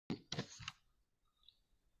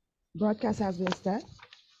Broadcast has been set.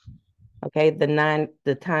 Okay,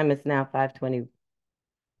 the time is now 5:27.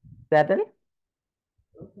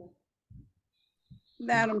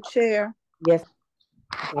 Madam Chair, Yes,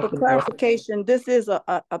 for Dr. Miller. clarification, this is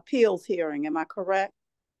a appeals hearing, am I correct?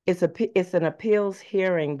 It's an appeals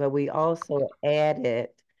hearing, but we also added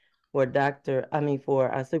for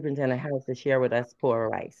our Superintendent House to share with us Cora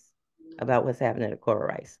Rice about what's happening at Cora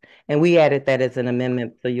Rice. And we added that as an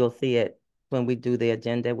amendment, so you'll see it when we do the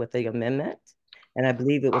agenda with the amendment. And I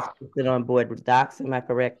believe it was posted on board with docs. Am I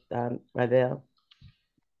correct, Ravel?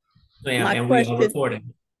 Yeah, My and we are question,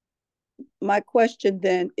 recording. my question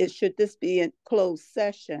then is, should this be in closed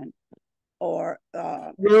session or,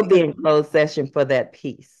 We'll be because in closed session for that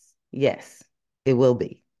piece. Yes, it will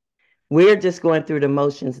be. We're just going through the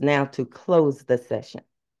motions now to close the session.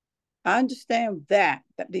 I understand that,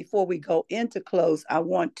 but before we go into close, I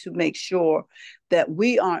want to make sure that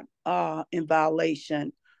we aren't in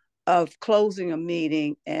violation of closing a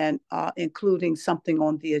meeting and including something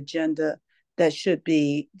on the agenda that should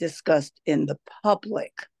be discussed in the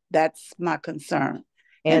public. That's my concern,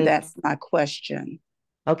 and And that's my question.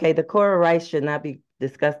 okay, the Cora Rice should not be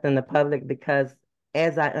discussed in the public because,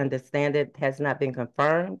 as I understand it, has not been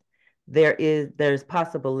confirmed. There's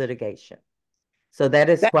possible litigation. So that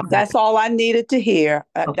is why. That's all I needed to hear.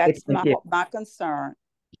 Okay, That's thank you. my concern.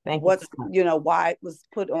 Thank you so What's, much. why it was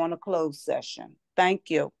put on a closed session. Thank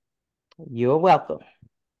you. You're welcome.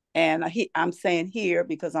 And I'm saying here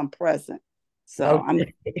because I'm present. So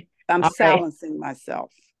Okay. I'm All right. silencing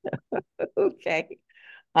myself. Okay.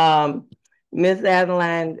 Ms.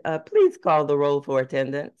 Adeline, please call the roll for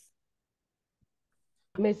attendance.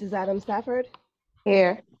 Mrs. Adam Stafford,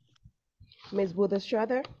 Here. Ms.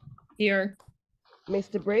 Strother, Here.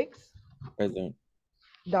 Mr. Briggs, Present.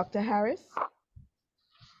 Dr. Harris,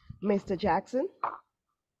 Mr. Jackson,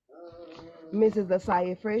 Mrs.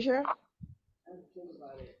 Lasalle Frazier,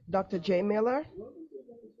 Dr. J. Miller,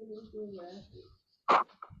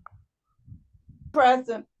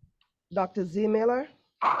 Present. Dr. Z. Miller,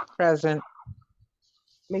 Present.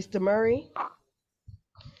 Mr. Murray,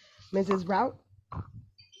 Mrs. Rout,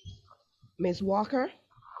 Ms. Walker,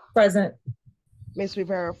 Present. Ms.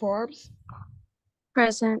 Rivera Forbes,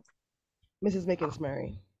 Present. Mrs. Mickens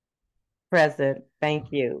Murray. Present.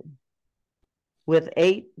 Thank you. With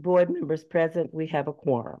 8 board members present, we have a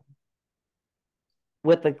quorum.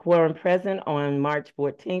 With the quorum present on March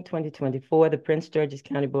 14, 2024, the Prince George's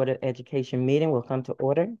County Board of Education meeting will come to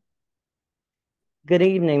order. Good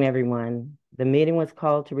evening, everyone. The meeting was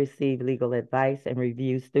called to receive legal advice and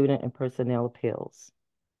review student and personnel appeals.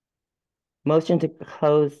 Motion to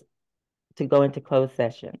go into closed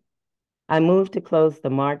session. I move to close the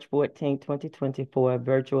March 14, 2024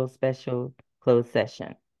 virtual special closed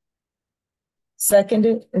session.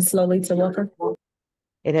 Seconded and slowly to Walker.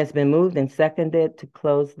 It has been moved and seconded to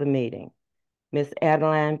close the meeting. Ms.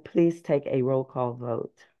 Adeline, please take a roll call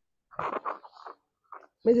vote.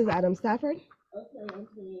 Mrs. Adam Stafford,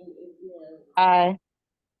 Aye.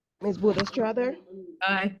 Ms. Strother,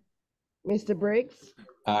 Aye. Mr. Briggs,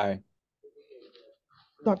 Aye.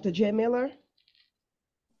 Dr. J. Miller,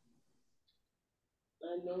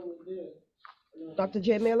 Dr.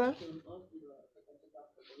 J. Miller,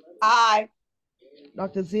 Aye.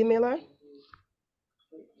 Dr. Z. Miller,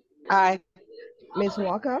 Aye. Ms.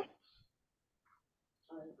 Walker,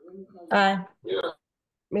 Aye.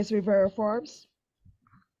 Ms. Rivera Forbes,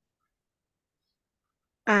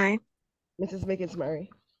 Aye. Mrs. Mickens Murray.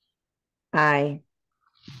 Aye.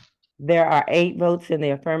 There are 8 votes in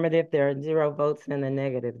the affirmative. There are 0 votes in the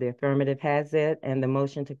negative. The affirmative has it, and the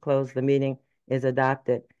motion to close the meeting is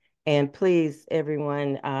adopted. And please,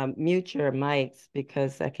 everyone, mute your mics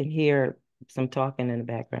because I can hear some talking in the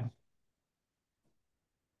background.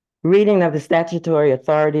 Reading of the statutory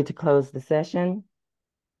authority to close the session.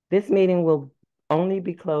 This meeting will only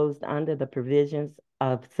be closed under the provisions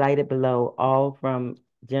of cited below, all from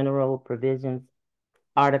General Provisions,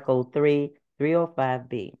 Article 3,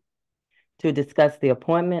 305B, to discuss the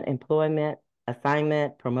appointment, employment,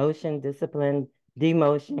 assignment, promotion, discipline,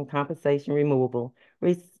 demotion, compensation, removal,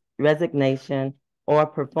 resignation, or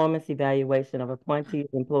performance evaluation of appointees,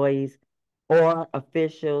 employees, or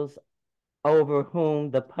officials over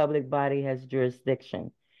whom the public body has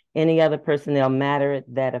jurisdiction. Any other personnel matter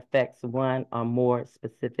that affects one or more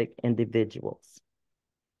specific individuals.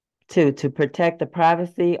 2, to protect the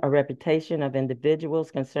privacy or reputation of individuals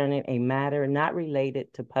concerning a matter not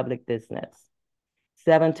related to public business.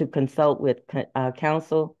 7, to consult with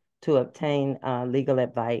counsel to obtain legal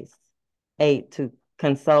advice. 8, to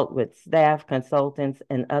consult with staff, consultants,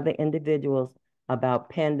 and other individuals about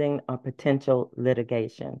pending or potential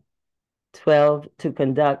litigation. 12, to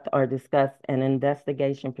conduct or discuss an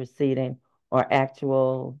investigation proceeding or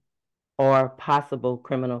actual or possible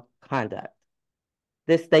criminal conduct.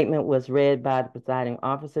 This statement was read by the presiding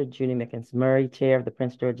officer, Judy Mickens Murray, Chair of the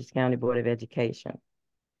Prince George's County Board of Education.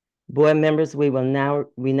 Board members, we now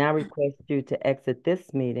request you to exit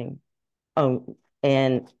this meeting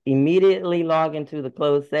and immediately log into the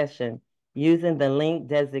closed session using the link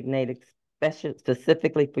designated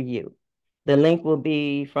specifically for you. The link will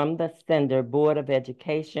be from the sender, Board of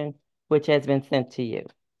Education, which has been sent to you.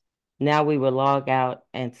 Now we will log out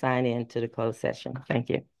and sign in to the closed session. Thank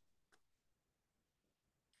you.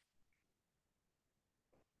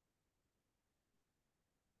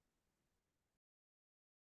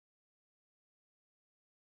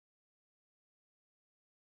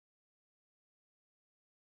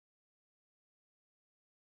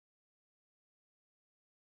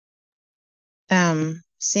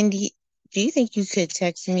 Cindy, do you think you could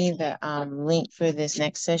text me the link for this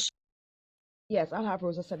next session? Yes, I'll have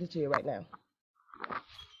Rosa send it to you right now.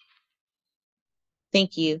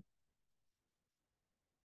 Thank you.